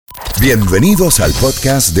Bienvenidos al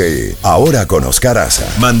podcast de Ahora con Oscar Haza.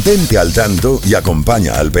 Mantente al tanto y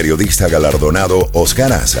acompaña al periodista galardonado Oscar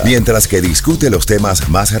Haza mientras que discute los temas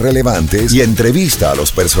más relevantes y entrevista a los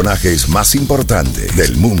personajes más importantes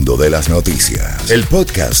del mundo de las noticias. El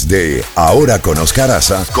podcast de Ahora con Oscar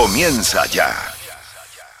Haza comienza ya.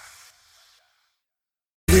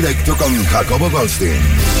 Directo con Jacobo Goldstein.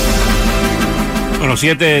 Bueno,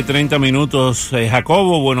 7:30 minutos.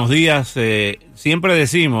 Jacobo, buenos días. Siempre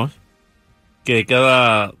decimos que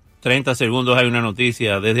cada 30 segundos hay una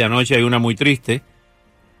noticia. Desde anoche hay una muy triste.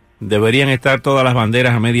 Deberían estar todas las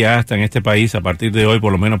banderas a media asta en este país a partir de hoy,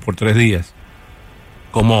 por lo menos por 3 días,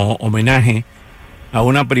 como homenaje a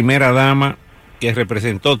una primera dama que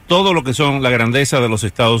representó todo lo que son la grandeza de los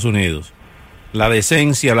Estados Unidos. La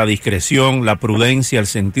decencia, la discreción, la prudencia, el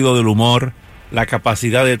sentido del humor, la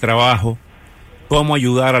capacidad de trabajo, cómo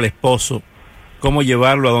ayudar al esposo, cómo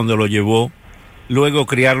llevarlo a donde lo llevó, luego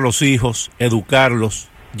criar los hijos, educarlos,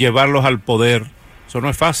 llevarlos al poder. Eso no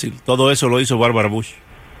es fácil. Todo eso lo hizo Barbara Bush.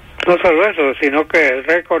 No solo eso, sino que el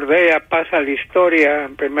récord de ella pasa a la historia.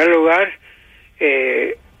 En primer lugar,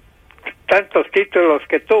 tantos títulos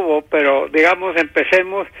que tuvo, pero digamos,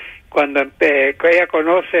 empecemos cuando ella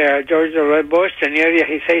conoce a George W. Bush, tenía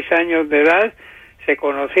 16 años de edad, se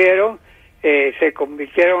conocieron, se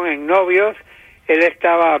convirtieron en novios. Él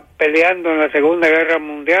estaba peleando en la Segunda Guerra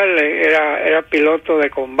Mundial, era piloto de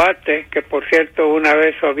combate, que por cierto una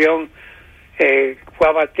vez su avión fue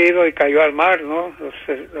abatido y cayó al mar, ¿no?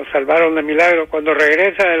 Los salvaron de milagro. Cuando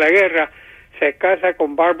regresa de la guerra, se casa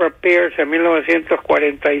con Barbara Pierce en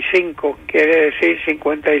 1945, quiere decir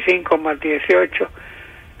 55 más 18.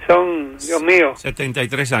 Son, Dios mío,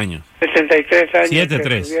 73 años. 73 años 7-3.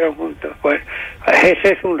 que estuvieron juntos. Pues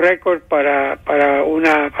ese es un récord para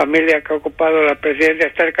una familia que ha ocupado la presidencia,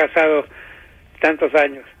 estar casados tantos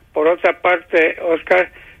años. Por otra parte, Oscar,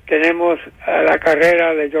 tenemos a la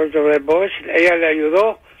carrera de George W. Bush. Ella le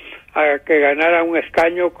ayudó a que ganara un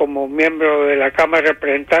escaño como miembro de la Cámara de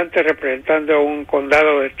Representantes, representando un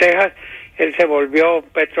condado de Texas. Él se volvió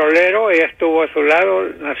petrolero, ella estuvo a su lado,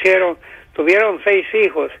 tuvieron 6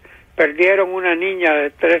 hijos, perdieron una niña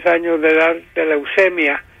de 3 años de edad de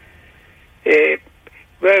leucemia.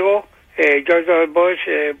 Luego, George W. Bush,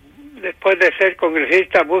 después de ser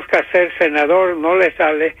congresista, busca ser senador, no le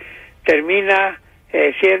sale, termina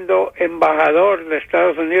siendo embajador de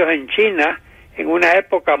Estados Unidos en China, en una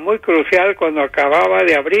época muy crucial cuando acababa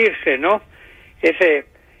de abrirse, ¿no?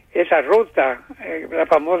 Esa ruta, la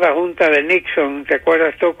famosa junta de Nixon, ¿te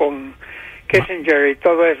acuerdas tú con Kissinger y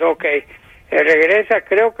todo eso? Okay. Regresa,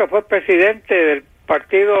 creo que fue presidente del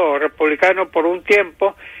Partido Republicano por un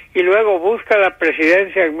tiempo y luego busca la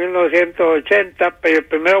presidencia en 1980, pero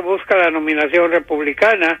primero busca la nominación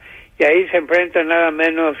republicana y ahí se enfrenta nada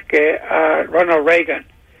menos que a Ronald Reagan,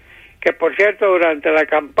 que por cierto durante la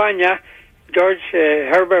campaña George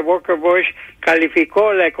Herbert Walker Bush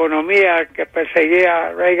calificó la economía que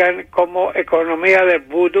perseguía Reagan como economía de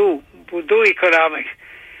voodoo economics,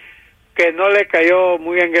 que no le cayó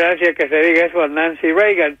muy en gracia que se diga eso a Nancy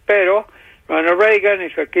Reagan, pero Ronald Reagan y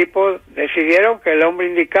su equipo decidieron que el hombre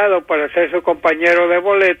indicado para ser su compañero de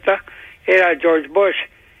boleta era George Bush,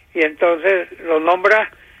 y entonces lo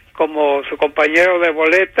nombra como su compañero de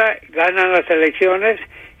boleta, ganan las elecciones,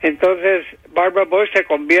 entonces Barbara Bush se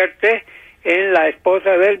convierte en la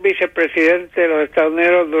esposa del vicepresidente de los Estados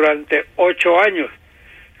Unidos durante 8 años.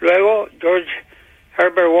 Luego George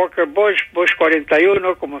Herbert Walker Bush, Bush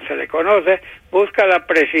 41, como se le conoce, busca la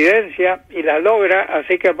presidencia y la logra,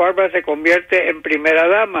 así que Barbara se convierte en primera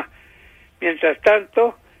dama. Mientras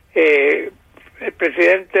tanto, el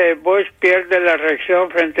presidente Bush pierde la reelección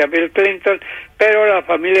frente a Bill Clinton, pero la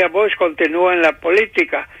familia Bush continúa en la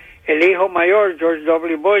política. El hijo mayor, George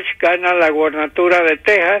W. Bush, gana la gubernatura de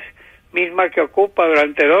Texas, misma que ocupa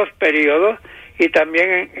durante 2 periodos, y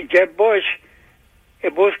también Jeb Bush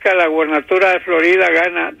busca la gubernatura de Florida,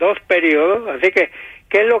 gana 2 periodos, así que,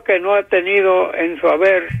 ¿qué es lo que no ha tenido en su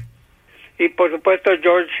haber? Y por supuesto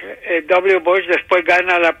George W. Bush después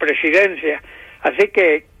gana la presidencia, así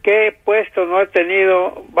que, ¿qué puesto no ha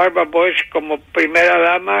tenido Barbara Bush como primera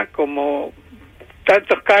dama, como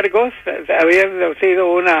tantos cargos? Habiendo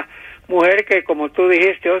sido una mujer que, como tú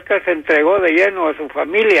dijiste, Oscar, se entregó de lleno a su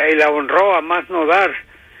familia y la honró a más no dar,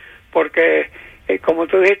 porque como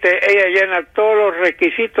tú dijiste, ella llena todos los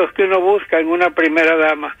requisitos que uno busca en una primera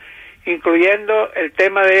dama, incluyendo el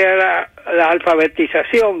tema de la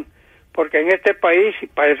alfabetización, porque en este país, y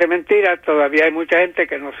parece mentira, todavía hay mucha gente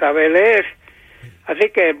que no sabe leer. Así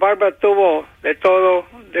que Barbara tuvo de todo,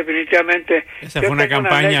 definitivamente. Esa fue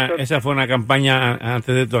una campaña,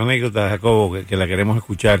 antes de tu anécdota, Jacobo, que la queremos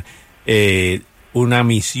escuchar. una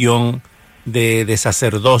misión de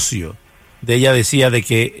sacerdocio. Ella decía de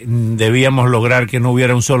que debíamos lograr que no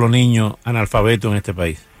hubiera un solo niño analfabeto en este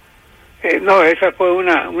país. No, esa fue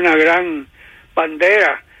una gran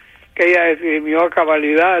bandera que ella esgrimió a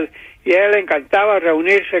cabalidad, y a él le encantaba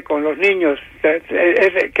reunirse con los niños.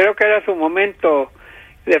 Creo que era su momento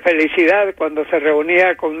de felicidad cuando se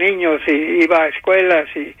reunía con niños y iba a escuelas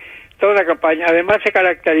y toda la campaña. Además se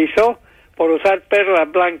caracterizó por usar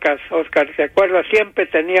perlas blancas, Oscar, ¿te acuerdas? Siempre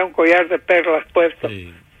tenía un collar de perlas puesto,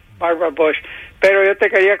 sí. Barbara Bush. Pero yo te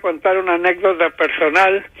quería contar una anécdota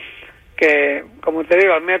personal que, como te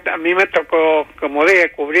digo, a mí me tocó, como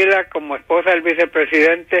dije, cubrirla como esposa del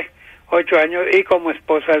vicepresidente 8 años y como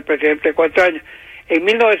esposa del presidente 4 años. En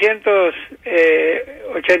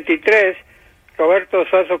 1983, Roberto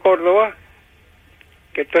Suazo Córdoba,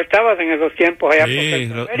 que tú estabas en esos tiempos allá por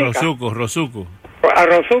Centroamérica. Rosuco. A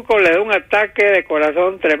Rosuco le dio un ataque de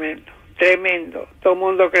corazón tremendo. Todo el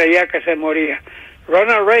mundo creía que se moría.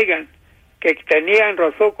 Ronald Reagan, que tenía en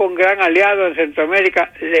Rosuco un gran aliado en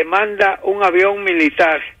Centroamérica, le manda un avión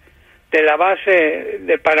militar de la base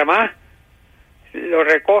de Panamá, lo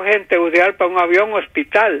recoge en Tegucigalpa, un avión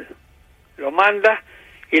hospital, lo manda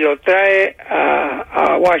y lo trae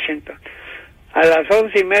a Washington. A las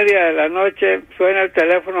 11:30 de la noche suena el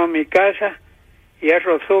teléfono en mi casa y es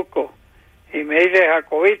Rosuco, y me dice: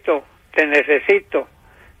 Jacobito, te necesito,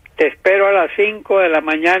 te espero a las 5 de la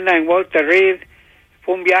mañana en Walter Reed.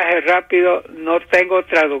 Fue un viaje rápido, no tengo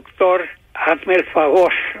traductor, hazme el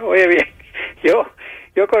favor. Oye, bien, yo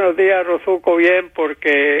conocí a Rosuco bien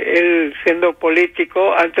porque él, siendo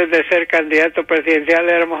político, antes de ser candidato presidencial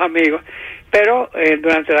éramos amigos, pero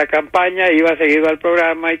durante la campaña iba seguido al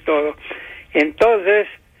programa y todo. Entonces,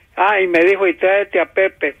 y me dijo: y tráete a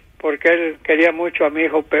Pepe, porque él quería mucho a mi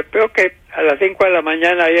hijo Pepe. Ok, a las 5 de la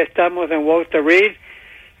mañana ahí estamos en Walter Reed,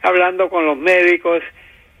 hablando con los médicos.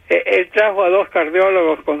 Él trajo a 2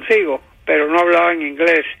 cardiólogos consigo, pero no hablaban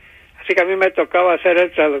inglés, así que a mí me tocaba ser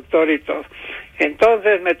el traductor y todo.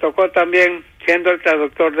 Entonces me tocó también, siendo el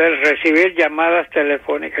traductor de él, recibir llamadas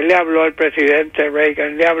telefónicas. Le habló el presidente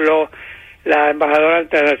Reagan, le habló la embajadora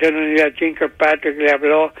ante las Naciones Unidas, Jean Kirkpatrick, le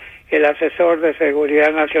habló el asesor de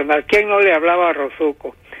seguridad nacional. ¿Quién no le hablaba a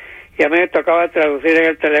Rosuco? Y a mí me tocaba traducir en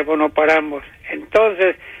el teléfono para ambos.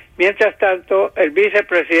 Entonces, mientras tanto, el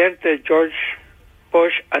vicepresidente George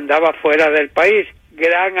Bush andaba fuera del país,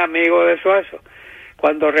 gran amigo de Suazo.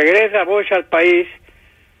 Cuando regresa Bush al país,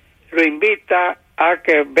 lo invita a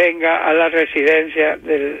que venga a la residencia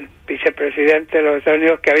del vicepresidente de los Estados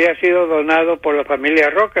Unidos, que había sido donado por la familia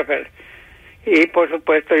Rockefeller. Y por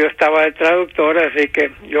supuesto yo estaba de traductor, así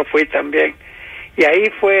que yo fui también. Y ahí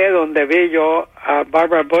fue donde vi yo a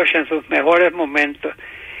Barbara Bush en sus mejores momentos.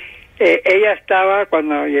 Ella estaba,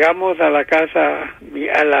 cuando llegamos a la casa,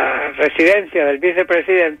 a la residencia del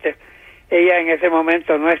vicepresidente, ella en ese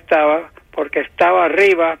momento no estaba, porque estaba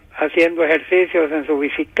arriba haciendo ejercicios en su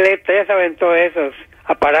bicicleta. Ella se aventó esos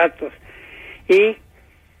aparatos. Y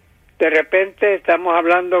de repente estamos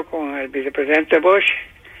hablando con el vicepresidente Bush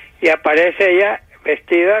y aparece ella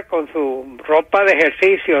vestida con su ropa de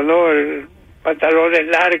ejercicio, ¿no? El pantalones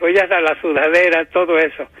largos, ella la sudadera, todo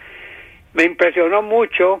eso. Me impresionó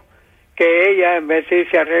mucho que ella, en vez de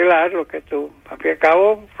irse a arreglar, lo que tú, al fin y al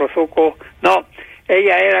cabo, Rosuco, no,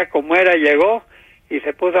 ella era como era, llegó y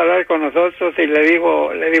se puso a hablar con nosotros y le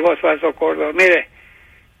dijo a Suazo Córdoba: mire,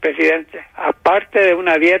 presidente, aparte de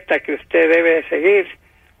una dieta que usted debe seguir,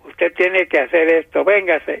 usted tiene que hacer esto,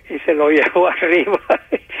 véngase. Y se lo llevó arriba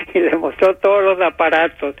y le mostró todos los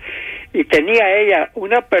aparatos. Y tenía ella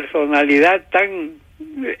una personalidad tan...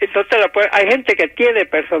 no te la puede... Hay gente que tiene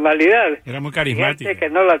personalidad. Era muy carismática. Hay gente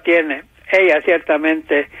que no la tiene. Ella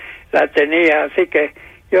ciertamente la tenía. Así que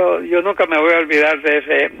yo nunca me voy a olvidar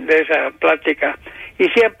de esa plática. Y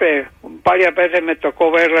siempre, varias veces me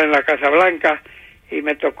tocó verla en la Casa Blanca y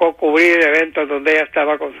me tocó cubrir eventos donde ella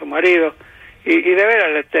estaba con su marido. Y de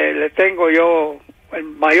veras le tengo yo el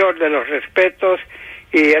mayor de los respetos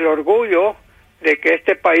y el orgullo de que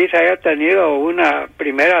este país haya tenido una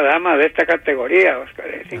primera dama de esta categoría, Oscar.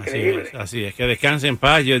 Es increíble. Así es, que descanse en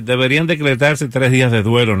paz. Deberían decretarse 3 días de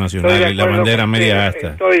duelo nacional y la bandera media asta.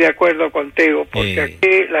 Estoy de acuerdo contigo, porque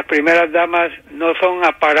aquí las primeras damas no son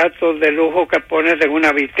aparatos de lujo que pones en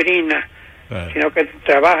una vitrina, sino que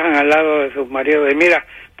trabajan al lado de sus maridos. Y mira,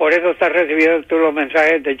 por eso estás recibiendo tú los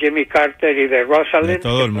mensajes de Jimmy Carter y de Rosalind,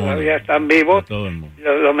 todo el que mundo, todavía están vivos,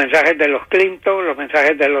 los mensajes de los Clinton, los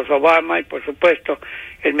mensajes de los Obama y por supuesto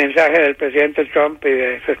el mensaje del presidente Trump y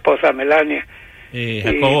de su esposa Melania.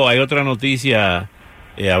 Jacobo, hay otra noticia,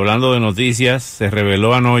 hablando de noticias, se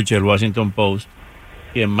reveló anoche el Washington Post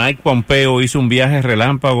que Mike Pompeo hizo un viaje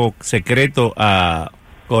relámpago secreto a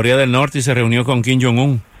Corea del Norte y se reunió con Kim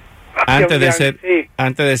Jong-un antes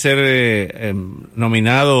de ser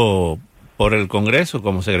nominado por el Congreso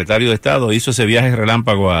como secretario de Estado. Hizo ese viaje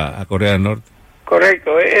relámpago a Corea del Norte.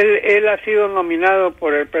 Correcto. Él ha sido nominado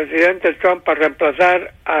por el presidente Trump para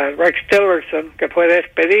reemplazar a Rex Tillerson, que fue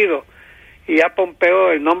despedido. Y ya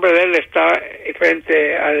Pompeo, el nombre de él está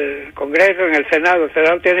frente al Congreso, en el Senado. El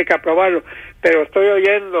Senado tiene que aprobarlo. Pero estoy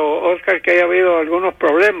oyendo, Oscar, que haya habido algunos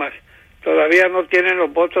problemas. Todavía no tienen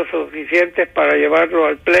los votos suficientes para llevarlo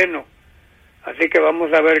al Pleno. Así que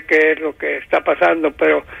vamos a ver qué es lo que está pasando.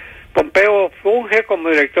 Pero Pompeo funge como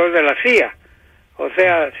director de la CIA. O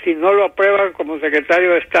sea, si no lo aprueban como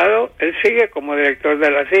secretario de Estado, él sigue como director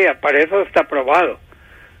de la CIA. Para eso está aprobado.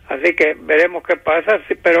 Así que veremos qué pasa.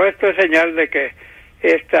 Sí, pero esto es señal de que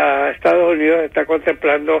Estados Unidos está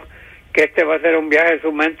contemplando que este va a ser un viaje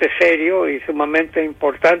sumamente serio y sumamente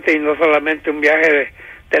importante, y no solamente un viaje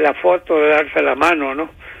de la foto, de darse la mano, ¿no?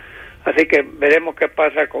 Así que veremos qué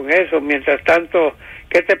pasa con eso. Mientras tanto,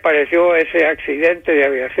 ¿qué te pareció ese accidente de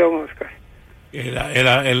aviación, Oscar?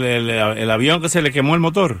 El avión que se le quemó el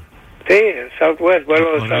motor. Sí, el Southwest,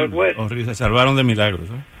 vuelo de Southwest. Horrible, se salvaron de milagros,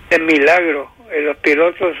 ¿eh? De milagro. Los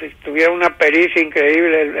pilotos tuvieron una pericia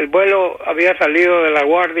increíble. El vuelo había salido de La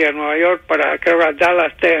Guardia, a Nueva York, para, creo,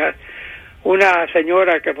 Dallas, Texas. Una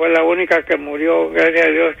señora que fue la única que murió, gracias a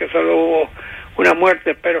Dios que solo hubo una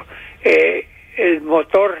muerte, pero el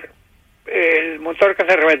motor que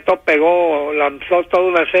se reventó lanzó toda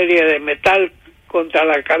una serie de metal contra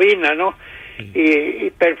la cabina, ¿no? Sí. Y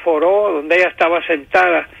perforó donde ella estaba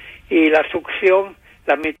sentada, y la succión,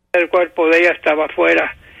 la mitad del cuerpo de ella estaba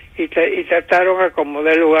afuera, y trataron a como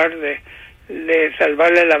de lugar de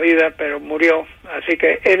salvarle la vida, pero murió. Así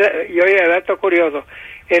que y oye, dato curioso,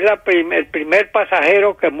 es el primer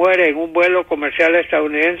pasajero que muere en un vuelo comercial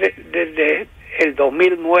estadounidense desde el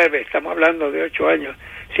 2009, estamos hablando de 8 años,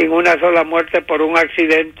 sin una sola muerte por un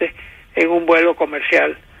accidente en un vuelo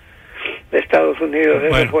comercial de Estados Unidos.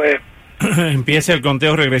 Bueno, eso fue. Empieza el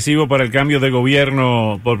conteo regresivo para el cambio de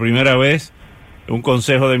gobierno por primera vez. Un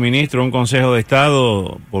consejo de ministros, un consejo de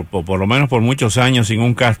Estado, por lo menos por muchos años sin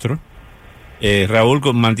un Castro. Raúl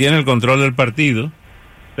mantiene el control del partido,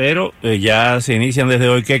 pero ya se inician desde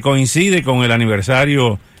hoy, que coincide con el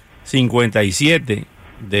aniversario 57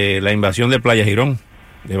 de la invasión de Playa Girón,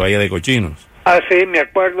 de Bahía de Cochinos. Ah, sí, me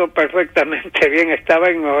acuerdo perfectamente bien. Estaba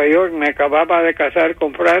en Nueva York, me acababa de casar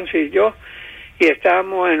con Francis y yo, y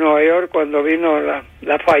estábamos en Nueva York cuando vino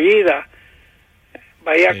la fallida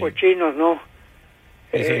Bahía Cochinos, ¿no?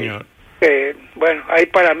 Sí, señor. Bueno, ahí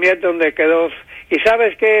para mí es donde quedó. Y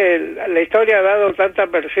sabes que la historia ha dado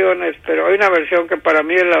tantas versiones, pero hay una versión que para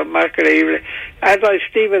mí es la más creíble. Adlai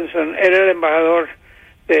Stevenson era el embajador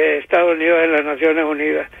de Estados Unidos en las Naciones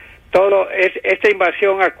Unidas. Esta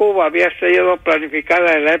invasión a Cuba había sido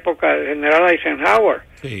planificada en la época del general Eisenhower.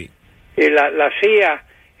 Sí. Y la CIA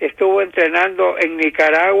estuvo entrenando en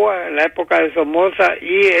Nicaragua en la época de Somoza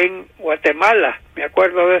y en Guatemala, me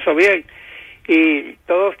acuerdo de eso bien. Y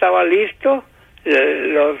todo estaba listo,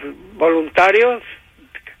 los voluntarios,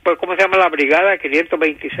 ¿cómo se llama la brigada?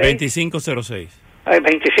 526. 2506.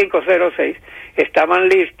 2506, estaban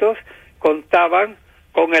listos, contaban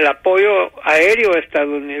con el apoyo aéreo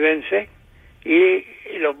estadounidense y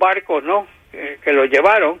los barcos, ¿no? Que los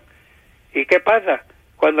llevaron. ¿Y qué pasa?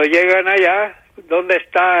 Cuando llegan allá, ¿dónde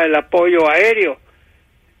está el apoyo aéreo?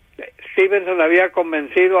 Stevenson había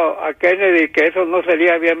convencido a Kennedy que eso no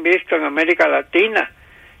sería bien visto en América Latina.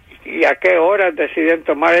 ¿Y a qué horas deciden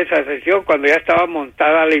tomar esa decisión? Cuando ya estaba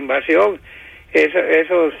montada la invasión.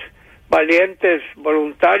 Esos valientes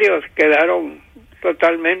voluntarios quedaron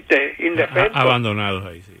totalmente indefensos. Abandonados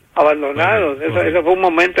ahí, sí. Abandonados. Bueno, eso fue un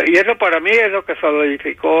momento. Y eso para mí es lo que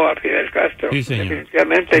solidificó a Fidel Castro. Sí, señor.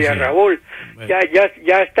 Definitivamente, sí, y a Raúl. Bueno.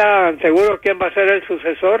 Ya están seguros quién va a ser el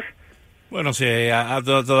sucesor. Bueno,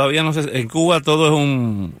 todavía no sé. En Cuba todo es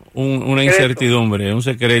una incertidumbre, un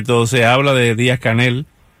secreto. Se habla de Díaz-Canel,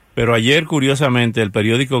 pero ayer, curiosamente, el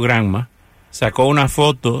periódico Granma sacó una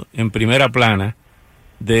foto en primera plana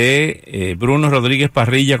de Bruno Rodríguez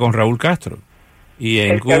Parrilla con Raúl Castro. Y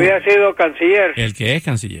en Cuba, que había sido canciller. El que es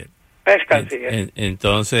canciller. Es canciller.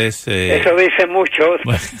 Entonces... eso dice mucho.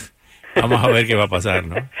 Bueno, vamos a ver qué va a pasar,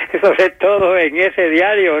 ¿no? Sobre todo en ese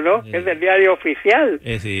diario, ¿no? Es el diario oficial.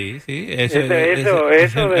 Sí. Eso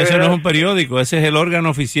no es un periódico, ese es el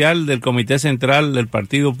órgano oficial del Comité Central del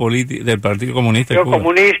Partido Comunista de Cuba.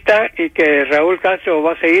 Comunista, y que Raúl Castro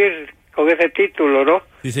va a seguir con ese título, ¿no?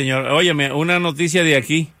 Sí, señor. Óyeme, una noticia de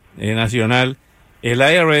aquí, nacional. El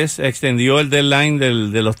IRS extendió el deadline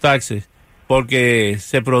de los taxes porque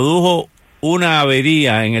se produjo una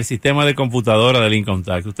avería en el sistema de computadora del Income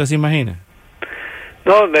Tax. ¿Usted se imagina?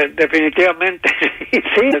 No, definitivamente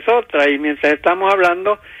sí, es otra. Y mientras estamos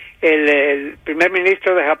hablando, el primer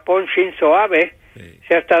ministro de Japón, Shinzo Abe,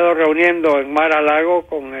 se ha estado reuniendo en Mar-a-Lago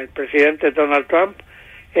con el presidente Donald Trump.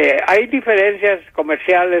 Hay diferencias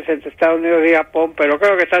comerciales entre Estados Unidos y Japón, pero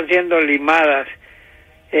creo que están siendo limadas.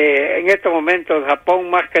 En estos momentos, Japón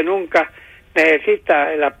más que nunca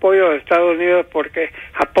necesita el apoyo de Estados Unidos porque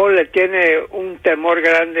Japón le tiene un temor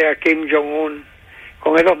grande a Kim Jong-un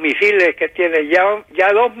con esos misiles que tiene.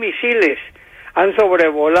 Ya 2 misiles han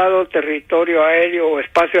sobrevolado territorio aéreo o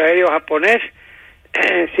espacio aéreo japonés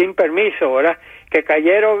sin permiso, ¿verdad? Que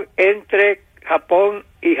cayeron entre Japón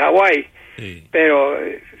y Hawái. Sí. Pero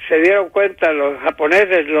se dieron cuenta los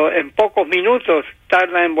japoneses, en pocos minutos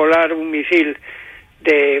tardan en volar un misil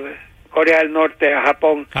de Corea del Norte a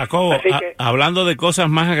Japón. Jacobo, hablando de cosas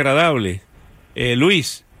más agradables,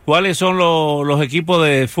 Luis, ¿cuáles son los equipos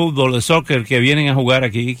de fútbol, de soccer que vienen a jugar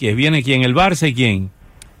aquí? ¿Viene quién? ¿El Barça y quién?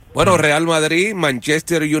 Bueno, Real Madrid,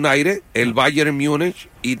 Manchester United, el Bayern Múnich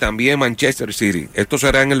y también Manchester City. Esto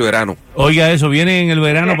será en el verano. Oiga eso, vienen en el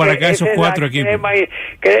verano para acá esos 4 equipos.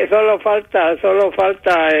 Que solo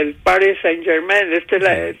falta el Paris Saint-Germain. Esta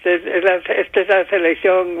es la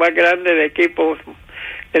selección más grande de equipos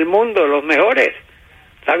del mundo, los mejores.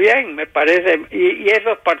 Está bien, me parece. Y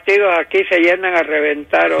esos partidos aquí se llenan a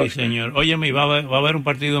reventar. Sí, señor. Óyeme, va a haber un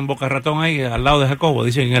partido en Boca Ratón ahí, al lado de Jacobo.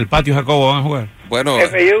 Dicen, en el patio Jacobo van a jugar. Bueno.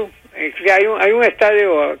 Hay un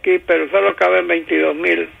estadio aquí, pero solo caben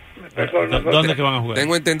 22,000 personas. ¿Dónde que van a jugar?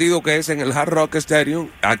 Tengo entendido que es en el Hard Rock Stadium,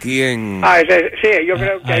 aquí en... sí, yo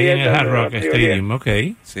creo que ahí en el Hard Rock Stadium, ok.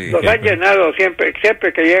 Sí. Los han llenado siempre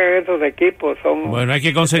que llegan esos equipos. Bueno, hay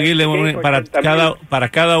que conseguirle para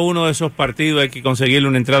cada uno de esos partidos hay que conseguirle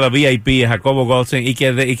una entrada VIP a Jacobo Goldstein y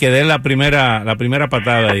que dé la primera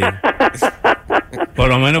patada ahí. Por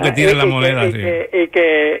lo menos que tire la moneda arriba. Y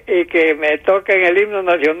que me toquen el himno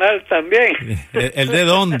nacional también. ¿El de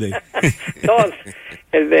dónde? Dos.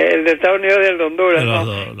 El de Estados Unidos y el de Honduras.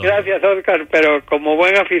 Gracias, Oscar, pero como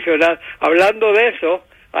buen aficionado, hablando de eso,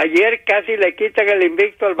 ayer casi le quitan el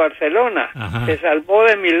invicto al Barcelona. Ajá. Se salvó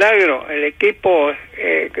de milagro el equipo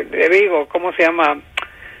de Vigo, ¿cómo se llama?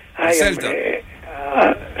 El Celta.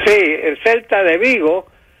 Sí, el Celta de Vigo.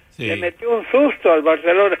 Sí. Le metió un susto al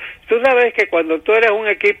Barcelona. Tú sabes que cuando tú eres un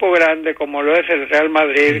equipo grande, como lo es el Real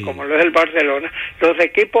Madrid, sí, como lo es el Barcelona, los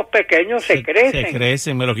equipos pequeños se crecen. Se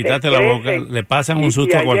crecen, me lo quitaste la boca, le pasan un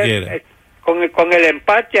susto a cualquiera. Con el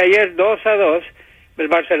empate ayer 2-2, el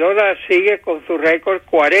Barcelona sigue con su récord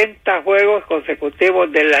 40 juegos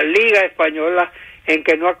consecutivos de la Liga Española en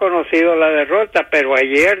que no ha conocido la derrota, pero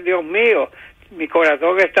ayer, Dios mío, mi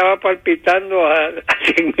corazón estaba palpitando a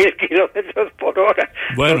 100,000 kilómetros por hora.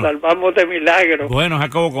 Bueno, nos salvamos de milagro. Bueno,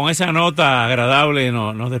 Jacobo, con esa nota agradable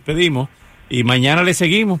nos despedimos y mañana le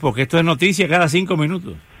seguimos porque esto es noticia cada 5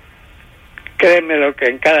 minutos. Créemelo que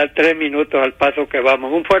en cada 3 minutos al paso que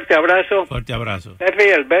vamos. Un fuerte abrazo. Fuerte abrazo. Steffi,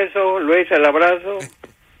 el beso. Luis, el abrazo.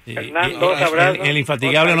 Sí. Hernán, 2 abrazos. El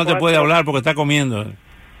infatigable Oscar, no te 4. Puede hablar porque está comiendo.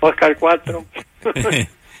 Oscar, 4.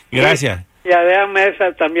 Gracias. Y Adrián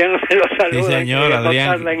Mesa también se lo saluda. Sí, señor,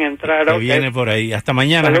 Adrián, que viene por ahí. Hasta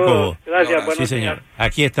mañana, Jacobo. Gracias, sí, señor.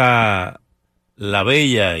 Aquí está la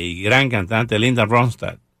bella y gran cantante Linda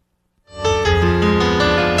Ronstadt.